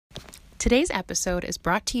Today's episode is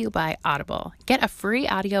brought to you by Audible. Get a free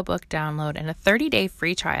audiobook download and a 30-day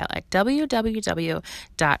free trial at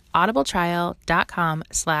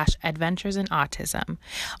www.audibletrial.com/adventuresinautism.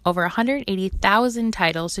 Over 180,000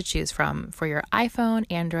 titles to choose from for your iPhone,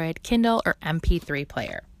 Android, Kindle, or MP3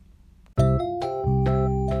 player.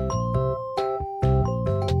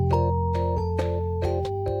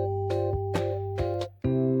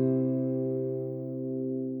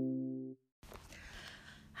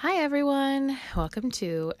 Hi everyone, welcome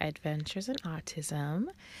to Adventures in Autism,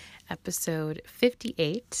 episode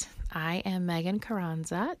 58. I am Megan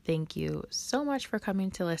Carranza. Thank you so much for coming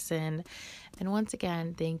to listen. And once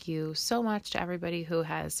again, thank you so much to everybody who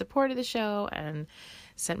has supported the show and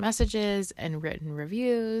sent messages and written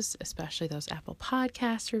reviews, especially those Apple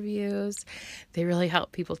Podcast reviews. They really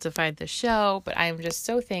help people to find the show, but I'm just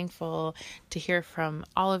so thankful to hear from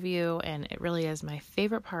all of you, and it really is my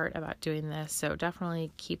favorite part about doing this, so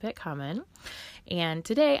definitely keep it coming. And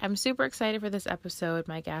today, I'm super excited for this episode.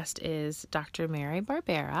 My guest is Dr. Mary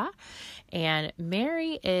Barbera, and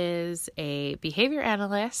Mary is a behavior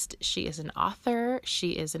analyst. She is an author.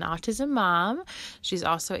 She is an autism mom. She's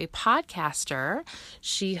also a podcaster.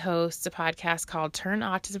 She hosts a podcast called Turn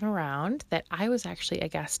Autism Around that I was actually a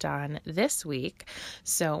guest on this week.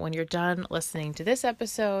 So when you're done listening to this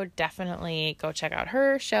episode, definitely go check out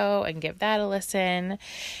her show and give that a listen.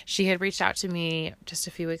 She had reached out to me just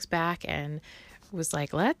a few weeks back and was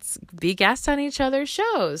like, let's be guests on each other's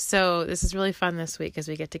shows. So this is really fun this week because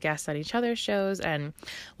we get to guest on each other's shows. And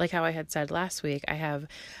like how I had said last week, I have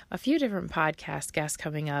a few different podcast guests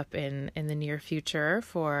coming up in the near future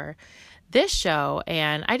for this show.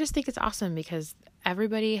 And I just think it's awesome because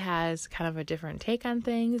everybody has kind of a different take on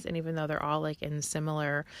things. And even though they're all like in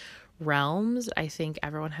similar realms, I think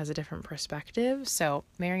everyone has a different perspective. So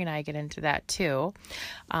Mary and I get into that too.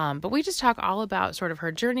 But we just talk all about sort of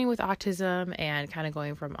her journey with autism and kind of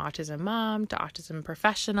going from autism mom to autism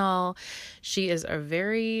professional. She is a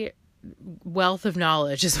very wealth of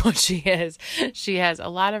knowledge is what she is. She has a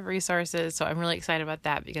lot of resources. So I'm really excited about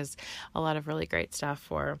that because a lot of really great stuff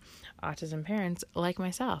for autism parents like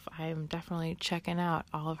myself. I'm definitely checking out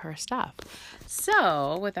all of her stuff.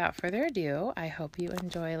 So without further ado, I hope you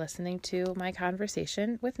enjoy listening to my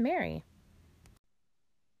conversation with Mary.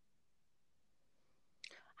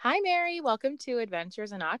 Hi, Mary. Welcome to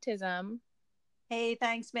Adventures in Autism. Hey,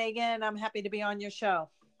 thanks, Megan. I'm happy to be on your show.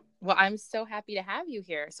 Well, I'm so happy to have you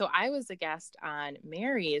here. So I was a guest on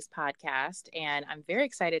Mary's podcast, and I'm very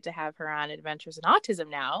excited to have her on Adventures in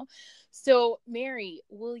Autism now. So Mary,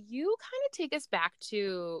 will you kind of take us back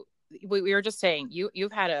to, we were just saying,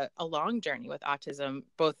 you've had a long journey with autism,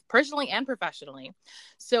 both personally and professionally.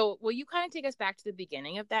 So will you kind of take us back to the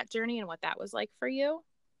beginning of that journey and what that was like for you?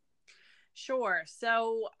 Sure.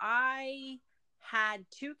 So I had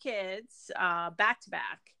two kids back to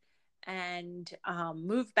back. And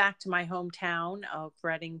moved back to my hometown of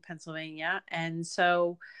Reading, Pennsylvania. And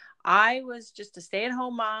so I was just a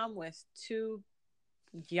stay-at-home mom with two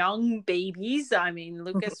young babies. I mean,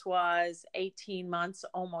 Lucas was 18 months,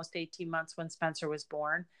 almost 18 months when Spencer was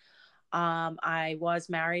born. I was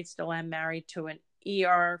married, still am married to an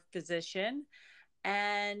ER physician,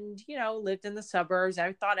 and, lived in the suburbs.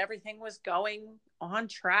 I thought everything was going on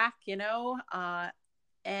track,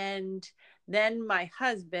 and then my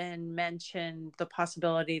husband mentioned the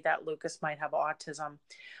possibility that Lucas might have autism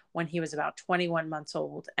when he was about 21 months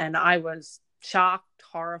old. And I was shocked,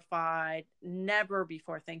 horrified, never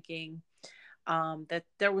before thinking that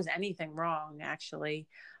there was anything wrong, actually.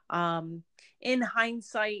 In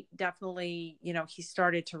hindsight, definitely, he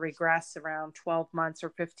started to regress around 12 months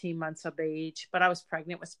or 15 months of age, but I was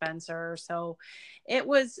pregnant with Spencer. So it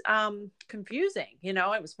was confusing. It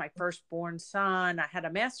was my firstborn son. I had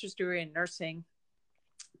a master's degree in nursing,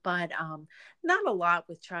 but not a lot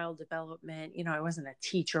with child development. I wasn't a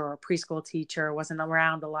teacher or a preschool teacher. I wasn't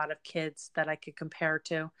around a lot of kids that I could compare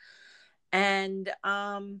to. And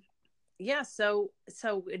yeah, so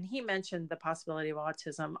when he mentioned the possibility of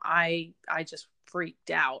autism, I just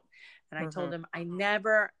freaked out, and I told him I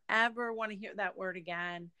never ever want to hear that word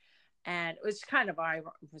again. And it was kind of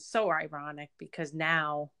so ironic because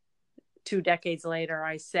now, 2 decades later,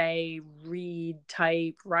 I say, read,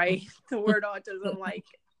 type, write the word autism. Like,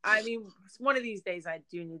 I mean, one of these days I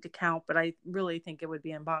do need to count, but I really think it would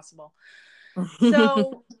be impossible.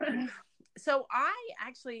 So I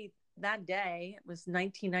actually, that day, it was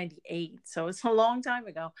 1998, so it's a long time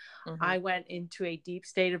ago. I went into a deep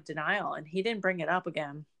state of denial, and he didn't bring it up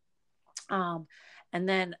again. And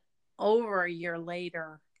then over a year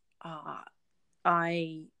later,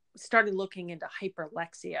 I started looking into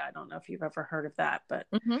hyperlexia. I don't know if you've ever heard of that, but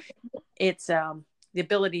it's the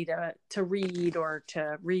ability to read or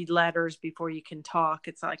to read letters before you can talk.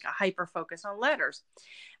 It's like a hyper focus on letters.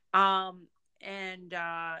 And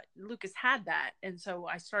Lucas had that. And so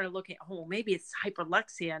I started looking, oh, maybe it's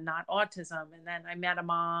hyperlexia, not autism. And then I met a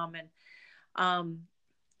mom, and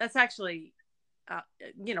that's actually,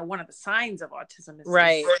 one of the signs of autism is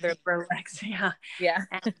right. hyperlexia. Yeah.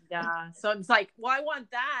 And so it's like, well, I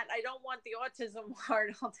want that. I don't want the autism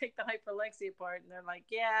part. I'll take the hyperlexia part. And they're like,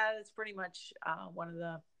 yeah, that's pretty much one of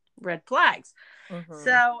the red flags. Mm-hmm.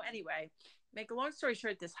 So anyway, make a long story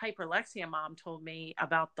short, this hyperlexia mom told me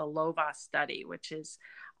about the LOVAS study, which is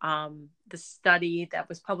the study that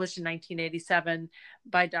was published in 1987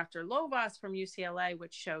 by Dr. Lovas from UCLA,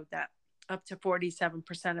 which showed that up to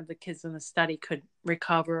 47% of the kids in the study could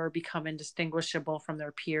recover or become indistinguishable from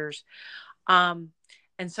their peers. And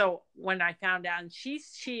so when I found out, and she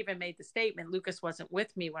even made the statement, Lucas wasn't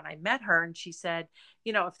with me when I met her, and she said,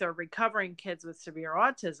 if they're recovering kids with severe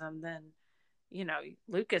autism, then,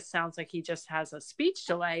 Lucas sounds like he just has a speech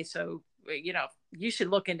delay. So, you should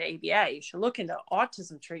look into ABA. You should look into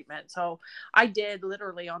autism treatment. So I did.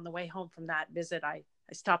 Literally on the way home from that visit, I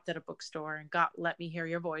stopped at a bookstore and got Let Me Hear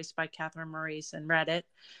Your Voice by Catherine Maurice and read it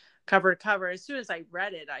cover to cover. As soon as I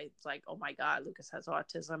read it, I was like, oh my God, Lucas has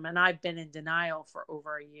autism. And I've been in denial for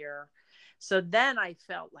over a year. So then I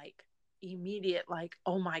felt like immediate, like,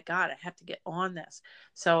 oh my God, I have to get on this.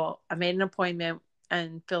 So I made an appointment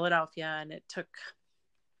in Philadelphia, and it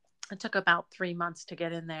took about 3 months to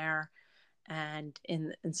get in there. And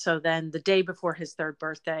so then the day before his third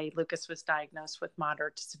birthday, Lucas was diagnosed with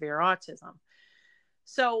moderate to severe autism.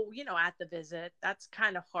 So, at the visit, that's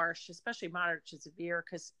kind of harsh, especially moderate to severe,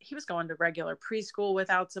 because he was going to regular preschool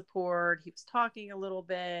without support. He was talking a little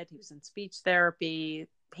bit. He was in speech therapy.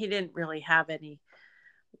 He didn't really have any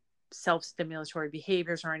self-stimulatory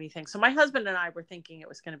behaviors or anything. So my husband and I were thinking it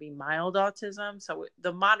was going to be mild autism. So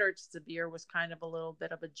the moderate to severe was kind of a little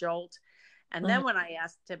bit of a jolt. And then when I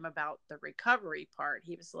asked him about the recovery part,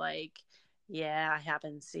 he was like, yeah, I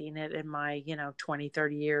haven't seen it in my, 20,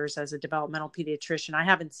 30 years as a developmental pediatrician. I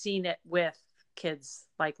haven't seen it with kids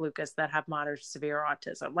like Lucas that have moderate to severe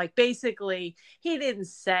autism. Like, basically, he didn't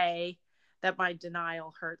say that my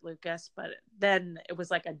denial hurt Lucas, but then it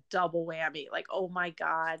was like a double whammy. Like, oh my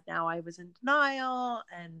God, now I was in denial,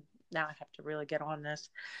 and now I have to really get on this.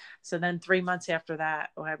 So then 3 months after that,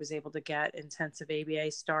 I was able to get intensive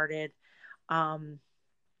ABA started.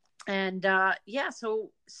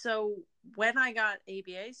 So when I got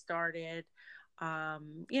ABA started,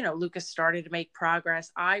 Lucas started to make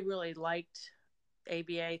progress. I really liked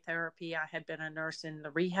ABA therapy. I had been a nurse in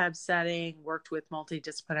the rehab setting, worked with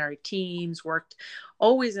multidisciplinary teams, worked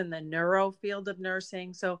always in the neuro field of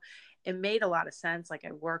nursing. So it made a lot of sense. Like,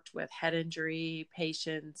 I worked with head injury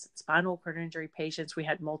patients, spinal cord injury patients. We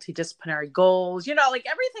had multidisciplinary goals, like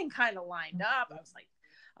everything kind of lined up. I was like,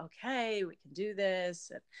 okay, we can do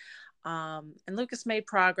this. And Lucas made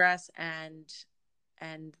progress. And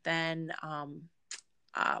then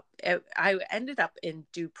I ended up in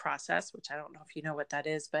due process, which I don't know if you know what that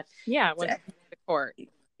is, but yeah, the court.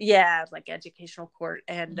 Yeah, like educational court.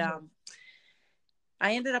 And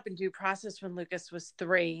I ended up in due process when Lucas was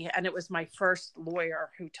 3, and it was my first lawyer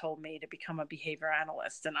who told me to become a behavior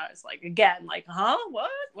analyst. And I was like, again, like, huh?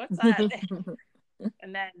 What's that?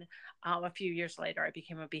 And then a few years later, I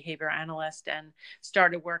became a behavior analyst and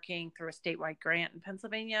started working through a statewide grant in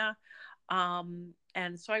Pennsylvania. And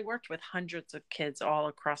so I worked with hundreds of kids all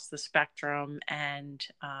across the spectrum. And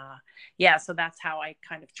so that's how I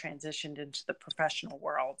kind of transitioned into the professional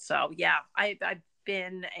world. So yeah, I've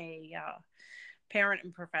been a parent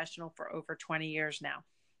and professional for over 20 years now.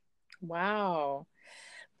 Wow.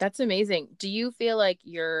 That's amazing. Do you feel like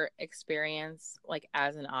your experience, like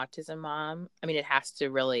as an autism mom, I mean, it has to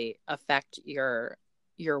really affect your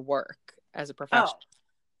work as a professional? Oh,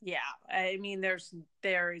 yeah. I mean,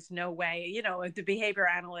 there is no way, the behavior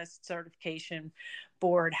analyst certification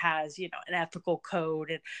board has, an ethical code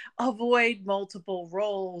and avoid multiple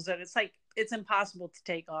roles. And it's like, it's impossible to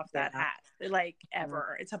take off that hat, like,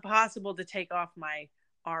 ever. It's impossible to take off my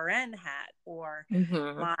RN hat or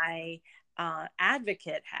my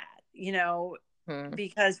advocate hat,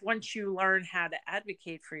 because once you learn how to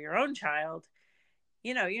advocate for your own child,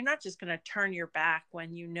 you're not just going to turn your back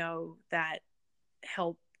when that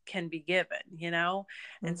help can be given,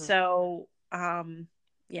 and so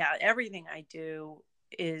everything I do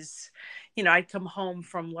is, I'd come home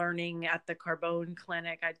from learning at the Carbone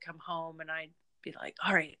clinic. I'd come home and I'd be like,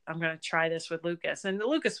 all right, I'm going to try this with Lucas. And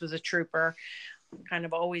Lucas was a trooper, kind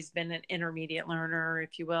of always been an intermediate learner,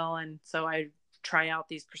 if you will. And so I try out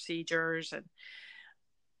these procedures, and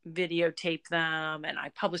videotape them. And I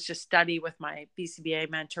published a study with my BCBA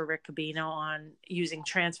mentor, Rick Cabino, on using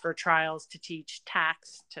transfer trials to teach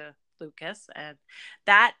tax to Lucas. And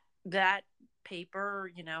that paper,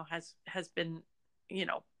 has been,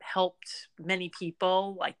 helped many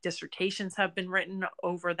people. Like dissertations have been written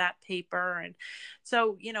over that paper. And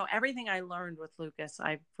so, everything I learned with Lucas,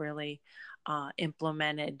 I've really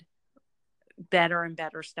implemented better and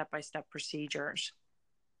better step-by-step procedures.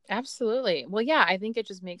 Absolutely. Well, yeah, I think it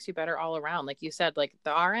just makes you better all around. Like you said, like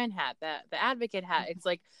the RN hat, the advocate hat. It's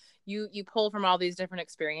like you pull from all these different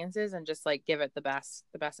experiences and just like give it the best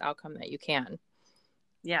outcome that you can.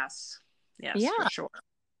 Yes. Yes, Yeah. for sure.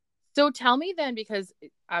 So tell me then, because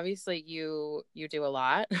obviously you do a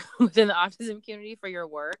lot within the autism community for your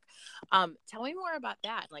work. Tell me more about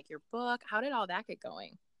that, like your book. How did all that get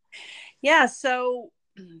going? Yeah. So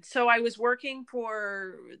I was working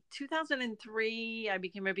for 2003. I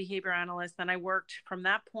became a behavior analyst. Then I worked from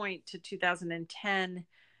that point to 2010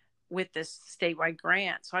 with this statewide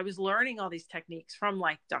grant. So I was learning all these techniques from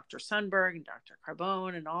like Dr. Sundberg and Dr.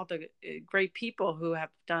 Carbone and all the great people who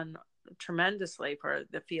have done tremendously for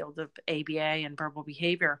the field of ABA and verbal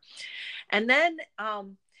behavior. And then,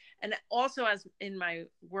 and also as in my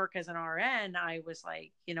work as an RN, I was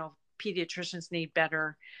like, pediatricians need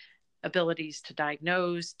better abilities to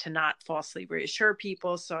diagnose, to not falsely reassure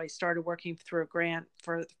people. So I started working through a grant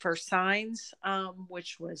for signs,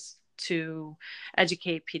 which was to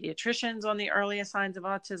educate pediatricians on the earliest signs of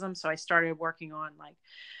autism. So I started working on like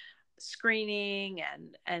screening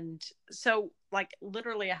and so like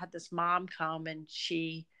literally I had this mom come and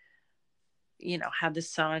she had this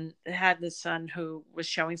son who was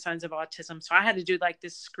showing signs of autism. So I had to do like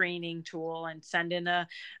this screening tool and send in at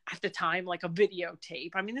the time, like a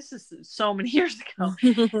videotape. I mean, this is so many years ago.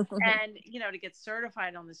 And, to get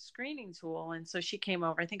certified on the screening tool. And so she came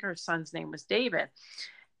over, I think her son's name was David,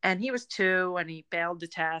 and he was 2 and he failed the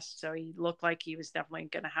test. So he looked like he was definitely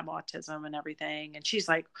going to have autism and everything. And she's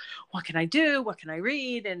like, what can I do? What can I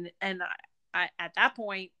read? And I at that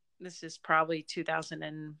point, this is probably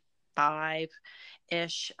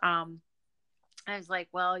 2005-ish. I was like,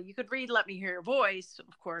 well, you could read Let Me Hear Your Voice,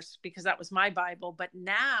 of course, because that was my Bible. But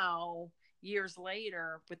now, years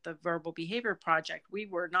later, with the Verbal Behavior Project, we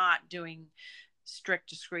were not doing strict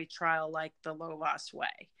discrete trial like the Lovaas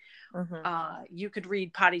way. Mm-hmm. You could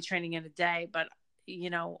read Potty Training in a Day, but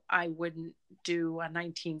I wouldn't do a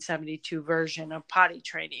 1972 version of Potty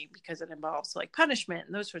Training because it involves like punishment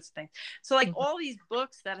and those sorts of things. So like all these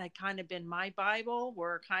books that had kind of been my Bible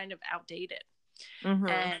were kind of outdated. Mm-hmm.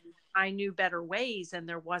 And I knew better ways and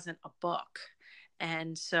there wasn't a book.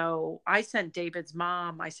 And so I sent David's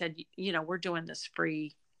mom, I said, we're doing this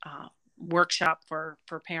free workshop for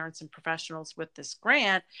parents and professionals with this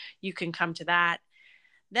grant. You can come to that.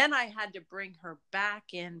 Then I had to bring her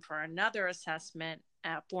back in for another assessment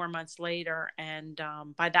 4 months later. And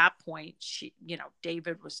by that point, she,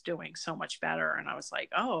 David was doing so much better. And I was like,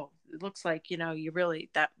 oh, it looks like, you really,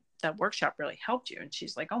 that workshop really helped you. And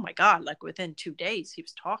she's like, oh my God, like within 2 days, he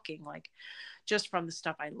was talking like just from the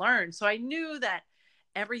stuff I learned. So I knew that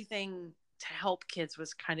everything to help kids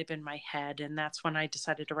was kind of in my head. And that's when I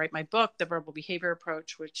decided to write my book, The Verbal Behavior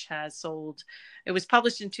Approach, which has sold, it was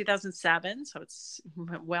published in 2007. So it's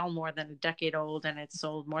well more than a decade old and it's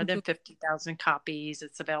sold more than 50,000 copies.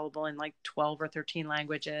 It's available in like 12 or 13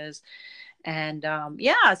 languages. And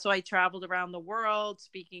so I traveled around the world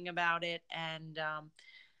speaking about it. And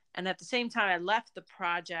at the same time, I left the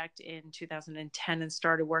project in 2010 and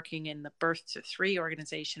started working in the Birth to 3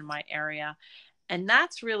 organization in my area. And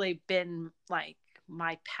that's really been like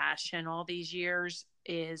my passion all these years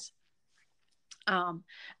is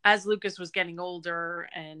as Lucas was getting older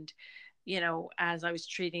and, as I was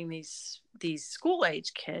treating these school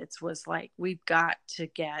age kids was like, we've got to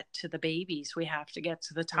get to the babies. We have to get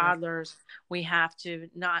to the toddlers. We have to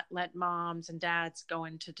not let moms and dads go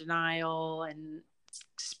into denial and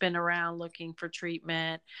spin around looking for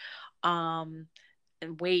treatment.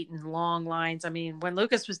 And wait in long lines. I mean, when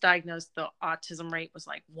Lucas was diagnosed, the autism rate was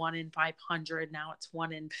like 1 in 500. Now it's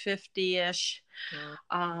 1 in 50-ish.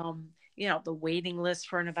 The waiting list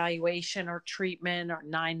for an evaluation or treatment are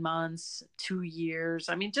 9 months, 2 years.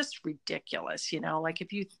 I mean, just ridiculous, like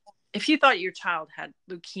if you thought your child had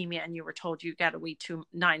leukemia and you were told you got to wait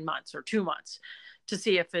 9 months or 2 months to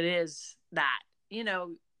see if it is that,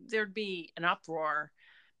 there'd be an uproar.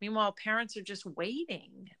 Meanwhile, parents are just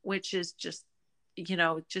waiting, which is just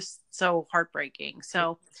so heartbreaking.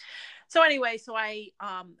 So anyway, so I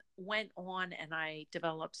went on and I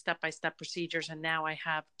developed step-by-step procedures. And now I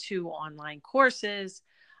have 2 online courses.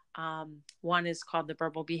 One is called the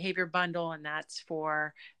Verbal Behavior Bundle, and that's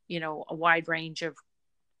for, a wide range of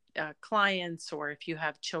clients, or if you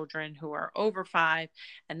have children who are over 5.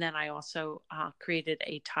 And then I also created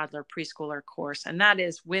a toddler preschooler course, and that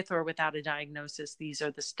is with or without a diagnosis. These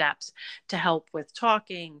are the steps to help with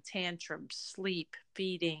talking, tantrums, sleep,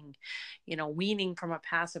 feeding, weaning from a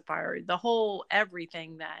pacifier, the whole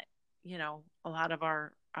everything that a lot of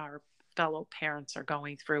our fellow parents are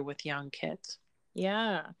going through with young kids.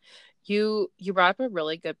 Yeah. You brought up a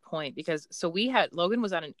really good point, because so Logan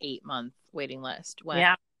was on an 8-month waiting list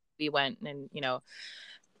when we went, and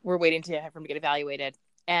we're waiting to have him get evaluated.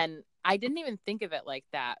 And I didn't even think of it like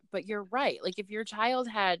that, but you're right. Like, if your child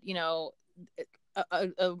had,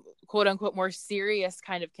 a quote unquote more serious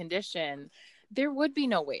kind of condition, there would be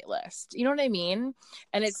no wait list. You know what I mean?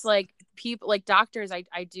 And it's like, people like doctors,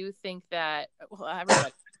 I do think that, well,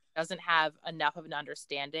 everybody doesn't have enough of an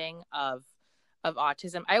understanding of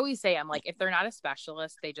autism. I always say, I'm like, if they're not a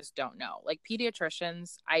specialist, they just don't know. Like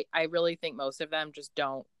pediatricians, I really think most of them just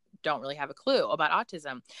don't really have a clue about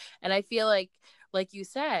autism. And I feel like you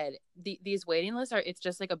said, these waiting lists it's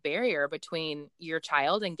just like a barrier between your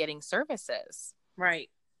child and getting services. Right.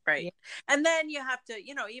 Yeah. And then you have to,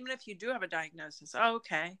 even if you do have a diagnosis,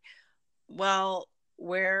 okay, well,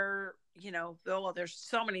 where, there's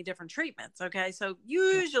so many different treatments. Okay. So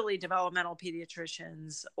usually developmental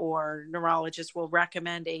pediatricians or neurologists will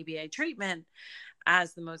recommend ABA treatment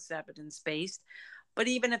as the most evidence-based. But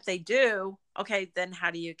even if they do, okay, then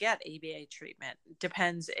how do you get ABA treatment?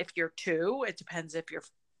 Depends if you're 2, it depends if you're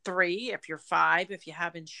 3, if you're 5, if you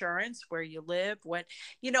have insurance, where you live, what,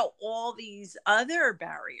 all these other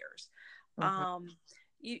barriers. Mm-hmm.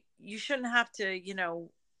 You shouldn't have to,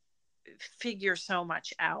 figure so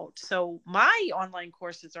much out. So my online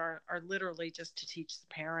courses are literally just to teach the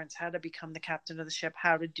parents how to become the captain of the ship,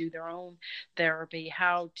 how to do their own therapy,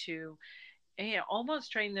 how to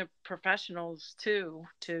almost train the professionals too,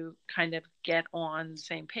 to kind of get on the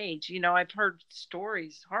same page. I've heard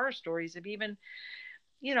horror stories of even,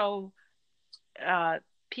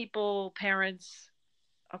 parents,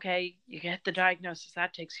 okay, you get the diagnosis,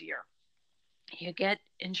 that takes a year. You get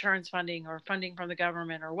insurance funding or funding from the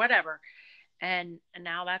government or whatever. And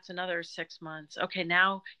now that's another 6 months. Okay,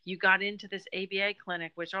 now you got into this ABA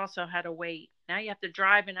clinic, which also had to wait. Now you have to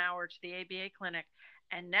drive an hour to the ABA clinic.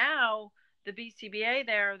 And now the BCBA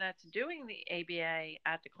there that's doing the ABA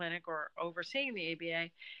at the clinic or overseeing the ABA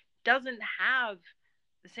doesn't have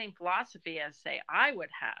the same philosophy as, say, I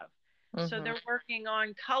would have. Mm-hmm. So they're working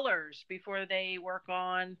on colors before they work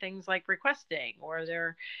on things like requesting, or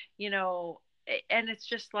they're, and it's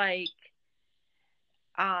just like,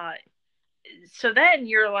 so then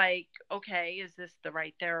you're like, okay, is this the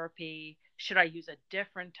right therapy? Should I use a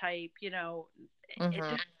different type?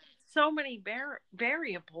 Mm-hmm. So many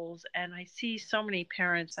variables, and I see so many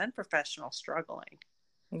parents and professionals struggling.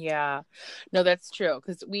 Yeah, no, that's true.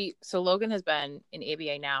 Because Logan has been in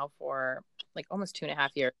ABA now for like almost 2.5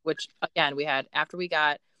 years, which again, we had, after we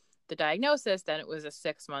got the diagnosis, then it was a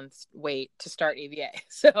 6 months wait to start ABA.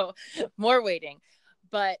 So more waiting.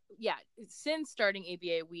 But yeah, since starting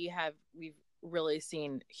ABA, we've really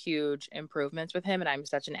seen huge improvements with him. And I'm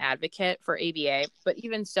such an advocate for ABA. But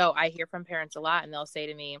even so, I hear from parents a lot, and they'll say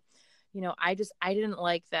to me, I didn't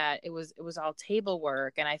like that. It was all table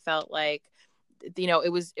work. And I felt like,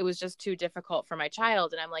 it was just too difficult for my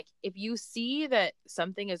child. And I'm like, if you see that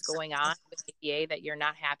something is going on with ABA that you're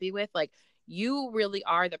not happy with, like, you really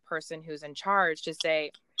are the person who's in charge to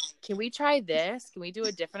say, can we try this? Can we do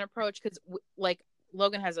a different approach? Because like,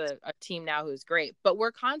 Logan has a team now who's great, but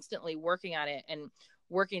we're constantly working on it and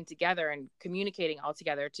working together and communicating all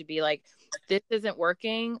together to be like, this isn't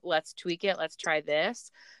working. Let's tweak it. Let's try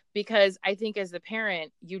this. Because I think as the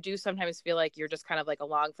parent, you do sometimes feel like you're just kind of like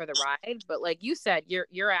along for the ride. But like you said,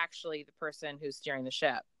 you're actually the person who's steering the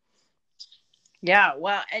ship. Yeah,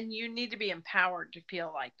 well, and you need to be empowered to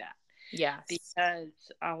feel like that. Yes. Because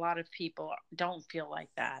a lot of people don't feel like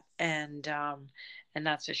that. And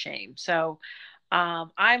that's a shame. So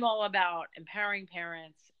I'm all about empowering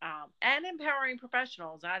parents and empowering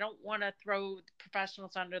professionals. I don't want to throw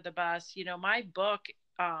professionals under the bus. My book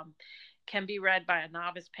can be read by a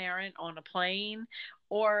novice parent on a plane,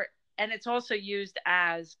 and it's also used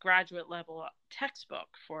as graduate level textbook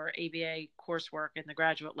for ABA coursework in the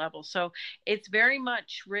graduate level. So it's very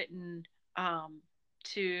much written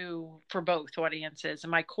for both audiences.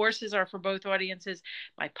 And my courses are for both audiences.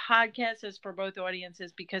 My podcast is for both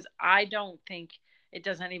audiences, because I don't think it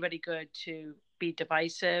does anybody good to be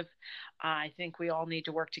divisive. I think we all need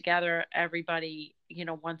to work together. Everybody,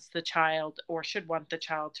 wants the child, or should want the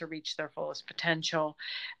child, to reach their fullest potential.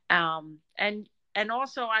 And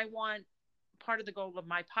also I want part of the goal of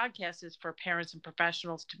my podcast is for parents and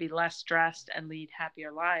professionals to be less stressed and lead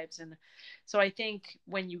happier lives. And so I think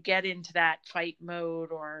when you get into that fight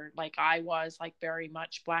mode, or like I was, like very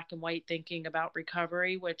much black and white thinking about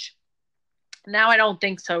recovery, which now I don't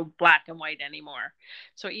think so black and white anymore.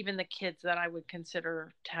 So even the kids that I would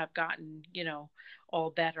consider to have gotten, all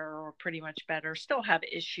better or pretty much better still have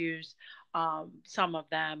issues. Some of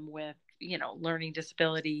them with, learning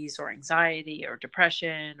disabilities or anxiety or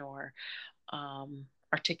depression or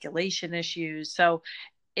articulation issues. So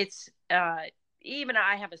it's even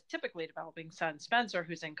I have a typically developing son, Spencer,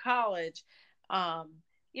 who's in college. Um,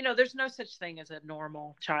 there's no such thing as a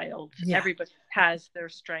normal child. Yeah. Everybody has their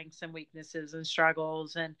strengths and weaknesses and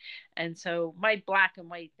struggles, and so my black and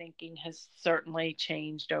white thinking has certainly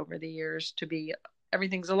changed over the years to be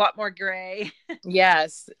everything's a lot more gray.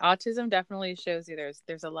 Yes, autism definitely shows you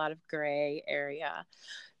there's a lot of gray area.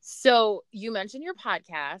 So you mentioned your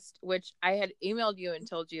podcast, which I had emailed you and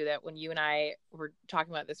told you that when you and I were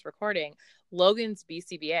talking about this recording, Logan's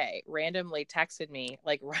BCBA randomly texted me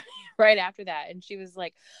like right after that. And she was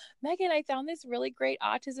like, Megan, I found this really great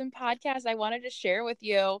autism podcast I wanted to share with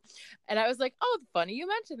you. And I was like, oh, funny you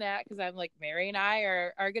mentioned that, because I'm like, Mary and I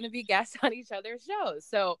are going to be guests on each other's shows.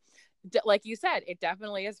 So like you said, it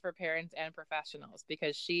definitely is for parents and professionals,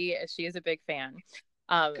 because she is a big fan.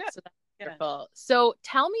 So that's wonderful. So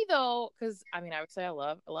tell me though, because I mean, obviously I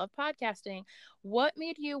love podcasting. What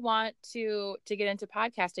made you want to get into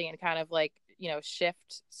podcasting and kind of like,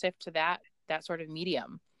 shift to that sort of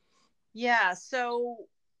medium? Yeah. So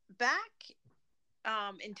back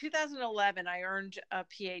in 2011, I earned a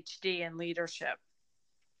PhD in leadership.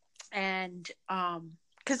 And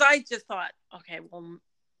because I just thought, okay, well,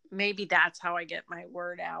 maybe that's how I get my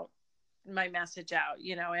word out, my message out,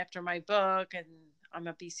 after my book. And I'm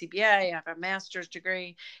a BCBA, I have a master's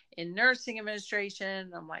degree in nursing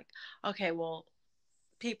administration. I'm like, okay, well,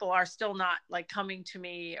 people are still not like coming to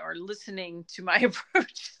me or listening to my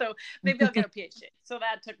approach. So maybe I'll get a PhD. So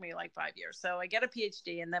that took me like 5 years. So I get a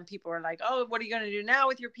PhD, and then people are like, oh, what are you going to do now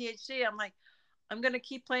with your PhD? I'm like, I'm going to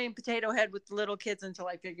keep playing potato head with the little kids until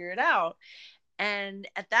I figure it out. And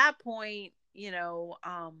at that point,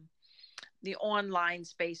 the online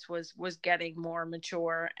space was getting more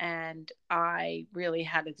mature, and I really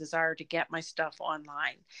had a desire to get my stuff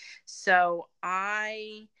online. So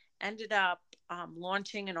I ended up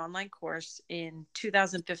launching an online course in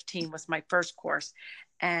 2015 was my first course.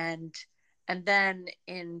 And then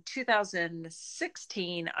in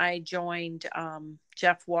 2016, I joined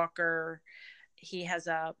Jeff Walker. He has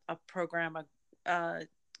a program, a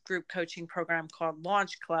group coaching program called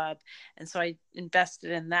Launch Club. And so I invested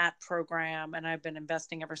in that program, and I've been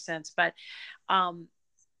investing ever since. But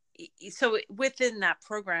so within that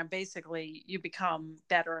program, basically you become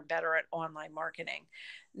better and better at online marketing.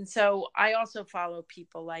 And so I also follow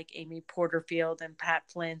people like Amy Porterfield and Pat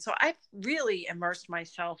Flynn. So I've really immersed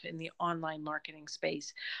myself in the online marketing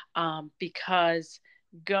space because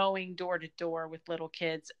going door to door with little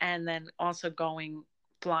kids, and then also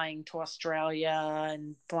flying to Australia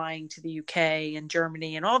and flying to the UK and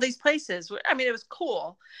Germany and all these places. I mean, it was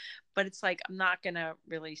cool, but it's like, I'm not going to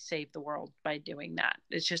really save the world by doing that.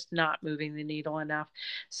 It's just not moving the needle enough.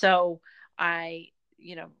 So I,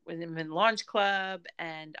 was in Launch Club,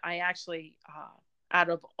 and I actually, out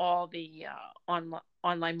of all the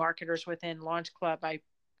online marketers within Launch Club, I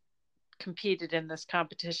competed in this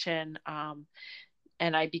competition.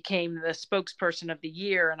 And I became the spokesperson of the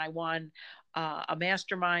year, and I won a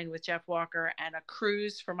mastermind with Jeff Walker and a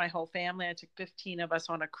cruise for my whole family. I took 15 of us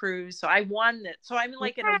on a cruise. So I won it. So I'm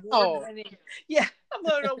like an award-winning, I'm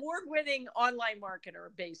an award-winning online marketer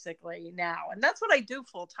basically now. And that's what I do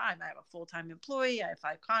full time. I have a full-time employee. I have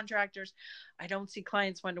 5 contractors. I don't see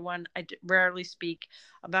clients one-to-one. I rarely speak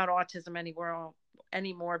about autism anymore,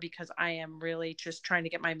 because I am really just trying to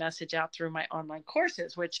get my message out through my online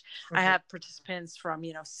courses, which I have participants from,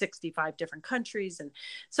 65 different countries. And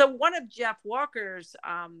so one of Jeff Walker's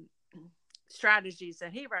strategies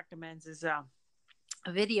that he recommends is a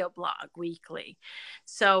video blog weekly.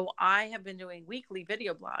 So I have been doing weekly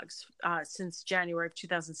video blogs since January of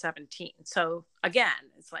 2017. So again,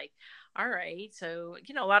 it's like, all right. So,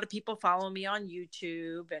 a lot of people follow me on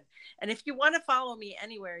YouTube, and if you want to follow me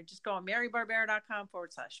anywhere, just go on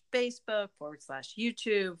marybarbera.com/Facebook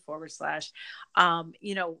 /YouTube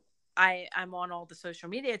I'm on all the social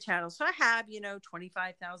media channels. So I have,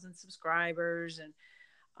 25,000 subscribers and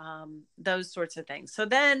those sorts of things. So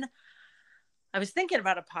then I was thinking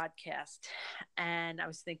about a podcast, and I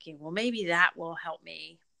was thinking, well, maybe that will help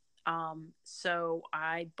me So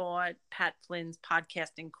I bought Pat Flynn's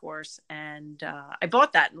podcasting course, and I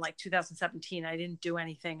bought that in like 2017. I didn't do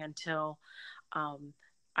anything until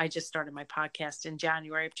I just started my podcast in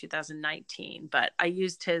January of 2019. But I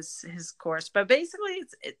used his course. But basically,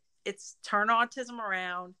 it's turn autism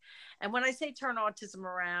around. And when I say turn autism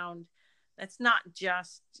around, that's not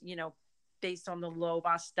just, based on the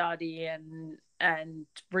Lovaas study and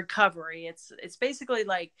recovery. It's basically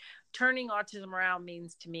like turning autism around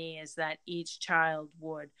means to me is that each child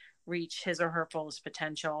would reach his or her fullest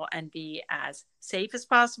potential and be as safe as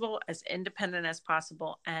possible, as independent as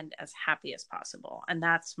possible, and as happy as possible. And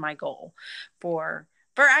that's my goal for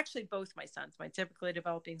actually both my sons, my typically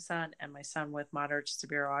developing son and my son with moderate to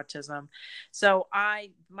severe autism. So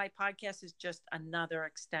my podcast is just another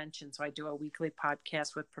extension. So I do a weekly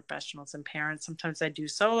podcast with professionals and parents. Sometimes I do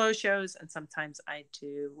solo shows, and sometimes I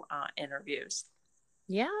do interviews.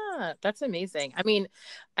 Yeah, that's amazing. I mean,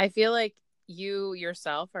 I feel like you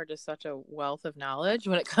yourself are just such a wealth of knowledge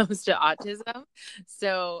when it comes to autism.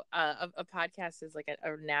 So a podcast is like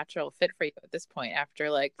a natural fit for you at this point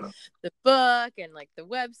after like the book and like the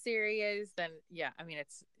web series. Then yeah, I mean,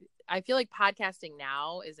 I feel like podcasting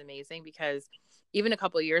now is amazing because even a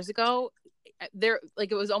couple of years ago, there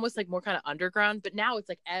like it was almost like more kind of underground, but now it's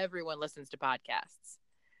like everyone listens to podcasts.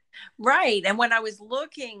 Right. And when I was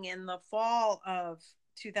looking in the fall of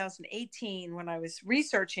 2018, when I was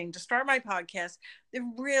researching to start my podcast, there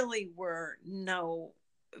really were no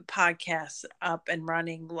podcasts up and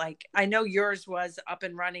running. Like I know yours was up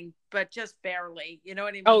and running, but just barely, you know what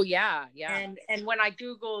I mean? Oh yeah. Yeah. And when I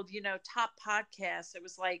Googled, top podcasts, it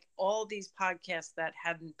was like all these podcasts that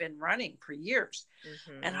hadn't been running for years.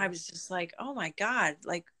 Mm-hmm. And I was just like, oh my God,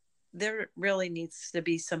 like there really needs to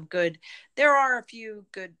be there are a few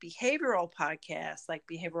good behavioral podcasts like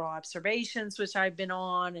Behavioral Observations, which I've been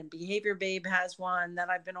on, and Behavior Babe has one that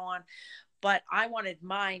I've been on, but I wanted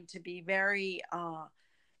mine to be very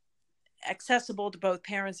accessible to both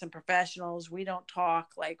parents and professionals. We don't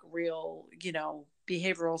talk like real,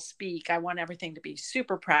 behavioral speak. I want everything to be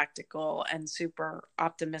super practical and super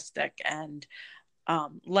optimistic and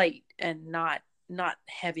light, and not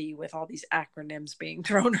heavy with all these acronyms being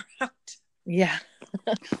thrown around. Yeah.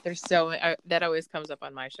 There's that always comes up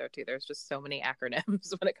on my show too. There's just so many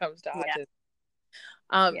acronyms when it comes to autism.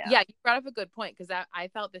 Yeah, you brought up a good point because I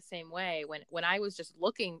felt the same way when I was just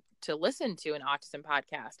looking to listen to an autism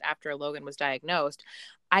podcast after Logan was diagnosed.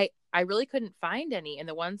 I really couldn't find any, and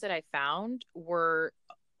the ones that I found were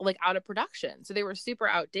like out of production, so they were super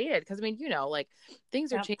outdated because I mean, like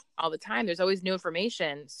things are changing all the time. There's always new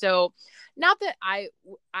information. So not that I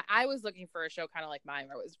was looking for a show kind of like mine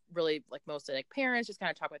where it was really like mostly like parents just kind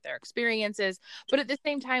of talk about their experiences, but at the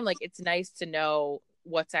same time, like it's nice to know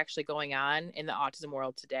what's actually going on in the autism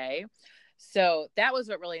world today. So that was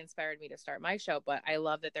what really inspired me to start my show. But I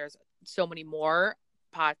love that there's so many more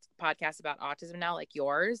podcasts about autism now, like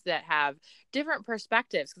yours, that have different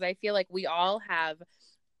perspectives, because I feel like we all have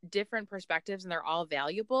different perspectives and they're all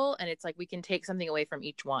valuable, and it's like we can take something away from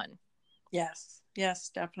each one. Yes,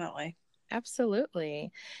 definitely.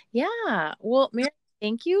 Absolutely. Yeah. Well, Mary,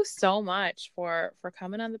 thank you so much for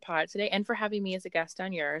coming on the pod today and for having me as a guest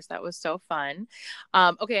on yours. That was so fun.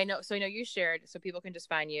 Okay, I know you shared, so people can just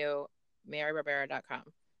find you marybarbera.com.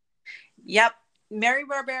 Yep.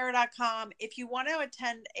 marybarbera.com. If you want to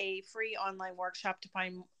attend a free online workshop to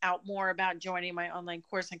find out more about joining my online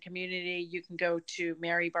course and community, you can go to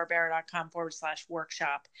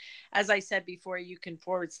marybarbera.com/workshop. As I said before, you can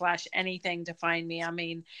 / anything to find me. I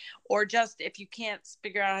mean, or just if you can't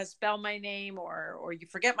figure out how to spell my name or you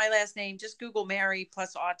forget my last name, just Google Mary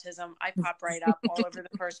plus autism. I pop right up all over the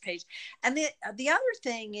first page. And the other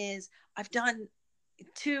thing is I've done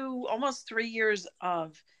almost 3 years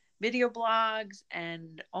of video blogs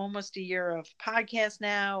and almost a year of podcasts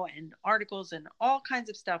now and articles and all kinds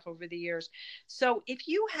of stuff over the years. So if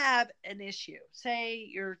you have an issue, say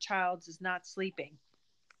your child is not sleeping,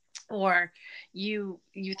 or you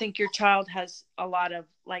think your child has a lot of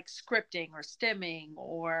like scripting or stimming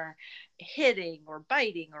or hitting or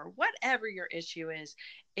biting or whatever your issue is,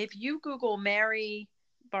 if you Google Mary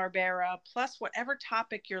Barbera plus whatever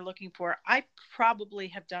topic you're looking for, I probably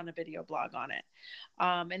have done a video blog on it.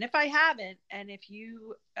 And if I haven't, and if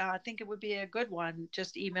you think it would be a good one,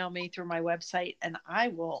 just email me through my website and I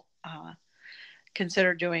will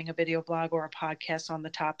consider doing a video blog or a podcast on the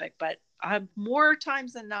topic. But more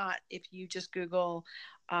times than not, if you just Google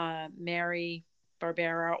Mary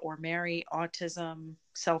Barbera or Mary Autism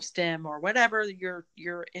Self-Stim or whatever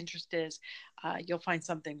your interest is, you'll find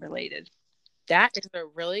something related. That is a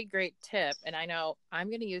really great tip. And I know I'm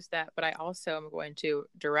going to use that, but I also am going to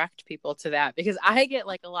direct people to that because I get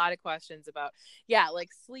like a lot of questions about, like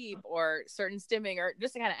sleep or certain stimming or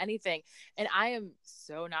just kind of anything. And I am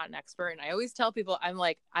so not an expert. And I always tell people, I'm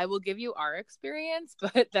like, I will give you our experience,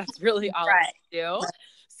 but that's really all I do.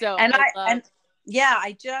 So and I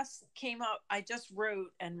just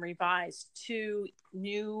wrote and revised 2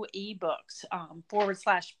 new ebooks,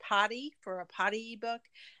 /potty for a potty ebook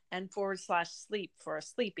and /sleep for a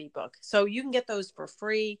sleep ebook. So you can get those for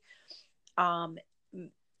free. And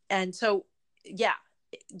so,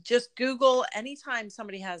 just Google anytime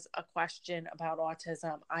somebody has a question about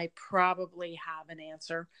autism. I probably have an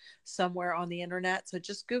answer somewhere on the internet. So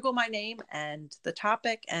just Google my name and the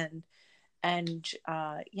topic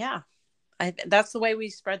that's the way we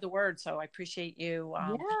spread the word. So I appreciate you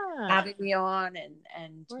having me on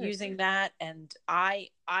and using that. And I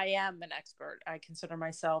am an expert. I consider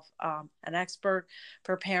myself an expert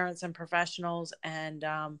for parents and professionals. And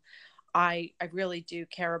I really do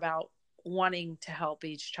care about wanting to help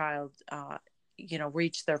each child,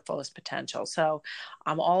 reach their fullest potential. So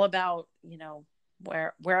I'm all about,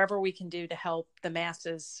 wherever we can do to help the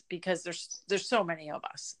masses, because there's so many of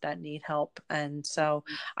us that need help. And so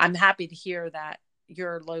I'm happy to hear that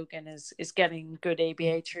your Logan is getting good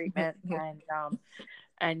ABA treatment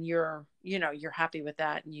and you're happy with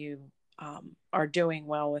that, and you are doing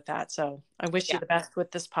well with that. So I wish you the best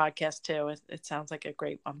with this podcast too. It sounds like a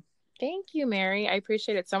great one. Thank you, Mary. I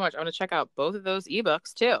appreciate it so much. I want to check out both of those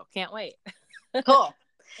ebooks too. Can't wait. Cool.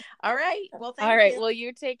 All right. Well, thank you. All right. Well,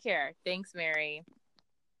 you take care. Thanks, Mary.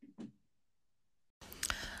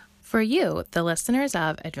 For you, the listeners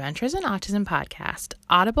of Adventures in Autism podcast,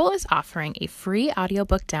 Audible is offering a free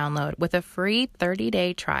audiobook download with a free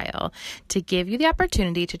 30-day trial to give you the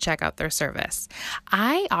opportunity to check out their service.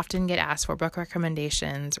 I often get asked for book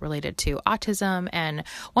recommendations related to autism, and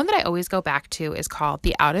one that I always go back to is called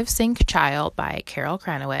The Out of Sync Child by Carol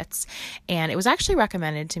Kranowitz, and it was actually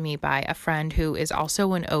recommended to me by a friend who is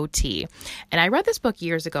also an OT. And I read this book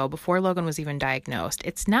years ago before Logan was even diagnosed.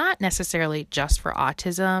 It's not necessarily just for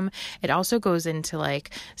autism. It also goes into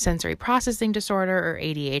like sensory processing disorder or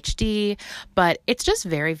ADHD, but it's just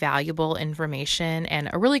very valuable information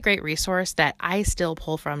and a really great resource that I still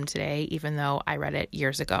pull from today, even though I read it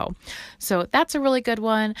years ago. So that's a really good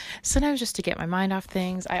one. Sometimes just to get my mind off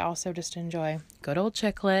things, I also just enjoy good old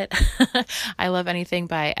chick lit. I love anything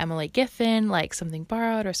by Emily Giffin, like Something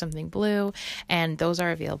Borrowed or Something Blue, and those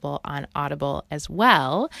are available on Audible as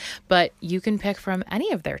well, but you can pick from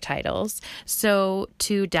any of their titles. So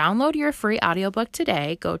to download your free audiobook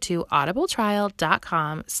today, go to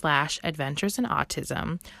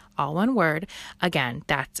audibletrial.com/adventuresinautism, all one word. Again,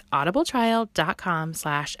 that's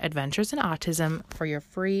audibletrial.com/adventuresinautism for your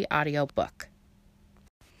free audiobook.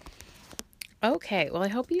 Okay, well, I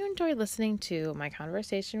hope you enjoyed listening to my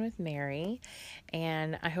conversation with Mary,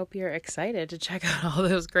 and I hope you're excited to check out all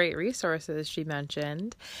those great resources she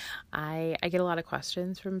mentioned. I get a lot of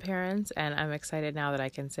questions from parents, and I'm excited now that I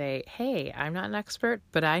can say, hey, I'm not an expert,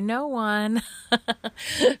 but I know one.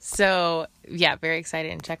 So, very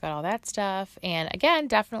excited to check out all that stuff. And again,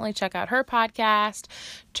 definitely check out her podcast,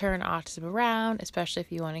 Turn Autism Around, especially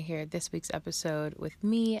if you want to hear this week's episode with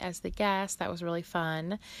me as the guest. That was really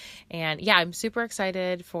fun. And I'm super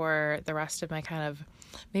excited for the rest of my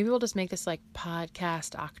maybe we'll just make this like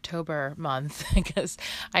podcast October month, because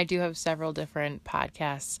I do have several different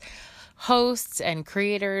podcasts hosts and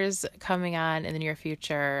creators coming on in the near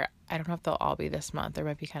future. I don't know if they'll all be this month. They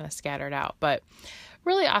might be kind of scattered out, but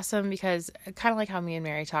really awesome, because kind of like how me and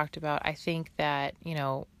Mary talked about, I think that,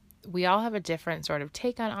 we all have a different sort of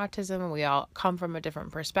take on autism, and we all come from a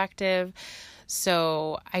different perspective.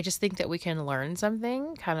 So I just think that we can learn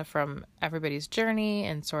something kind of from everybody's journey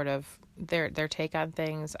and sort of their take on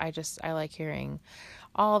things. I like hearing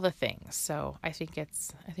all the things. So I think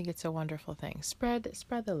it's a wonderful thing. Spread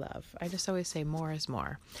the love. I just always say more is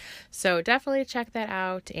more. So definitely check that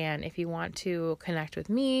out. And if you want to connect with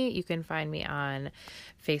me, you can find me on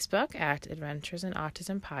Facebook at Adventures in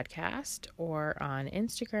Autism Podcast, or on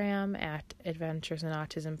Instagram at Adventures in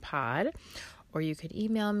Autism Pod. Or you could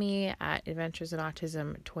email me at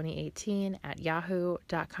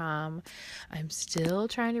adventuresinautism2018@yahoo.com. I'm still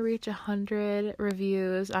trying to reach 100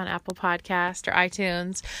 reviews on Apple Podcast or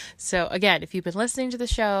iTunes. So again, if you've been listening to the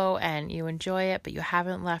show and you enjoy it, but you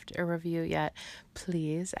haven't left a review yet,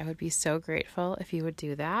 please, I would be so grateful if you would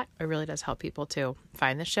do that. It really does help people to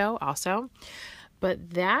find the show also.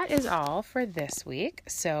 But that is all for this week.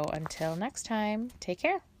 So until next time, take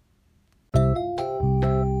care.